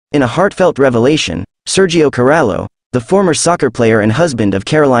In a heartfelt revelation, Sergio Carrallo, the former soccer player and husband of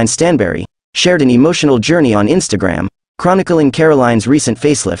Caroline Stanbury, shared an emotional journey on Instagram, chronicling Caroline's recent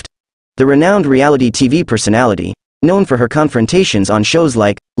facelift. The renowned reality TV personality, known for her confrontations on shows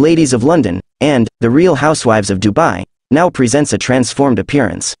like Ladies of London and The Real Housewives of Dubai, now presents a transformed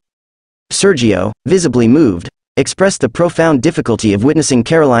appearance. Sergio, visibly moved, expressed the profound difficulty of witnessing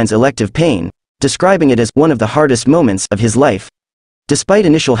Caroline's elective pain, describing it as one of the hardest moments of his life. Despite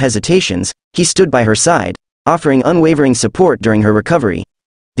initial hesitations, he stood by her side, offering unwavering support during her recovery.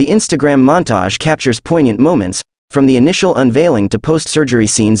 The Instagram montage captures poignant moments, from the initial unveiling to post-surgery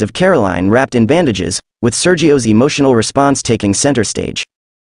scenes of Caroline wrapped in bandages, with Sergio's emotional response taking center stage.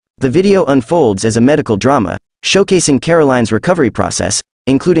 The video unfolds as a medical drama, showcasing Caroline's recovery process,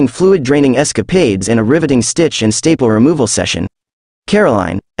 including fluid-draining escapades and a riveting stitch and staple removal session.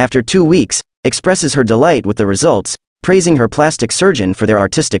 Caroline, after 2 weeks, expresses her delight with the results, praising her plastic surgeon for their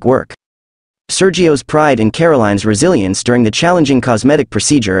artistic work. Sergio's pride in Caroline's resilience during the challenging cosmetic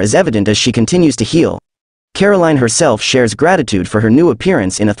procedure is evident as she continues to heal. Caroline herself shares gratitude for her new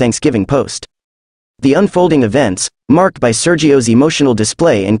appearance in a Thanksgiving post. The unfolding events, marked by Sergio's emotional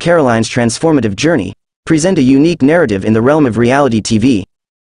display and Caroline's transformative journey, present a unique narrative in the realm of reality TV.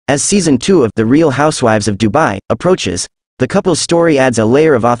 As Season 2 of The Real Housewives of Dubai approaches, the couple's story adds a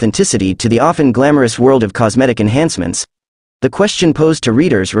layer of authenticity to the often glamorous world of cosmetic enhancements. The question posed to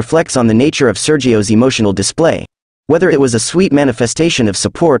readers reflects on the nature of Sergio's emotional display, whether it was a sweet manifestation of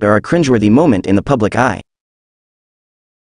support or a cringeworthy moment in the public eye.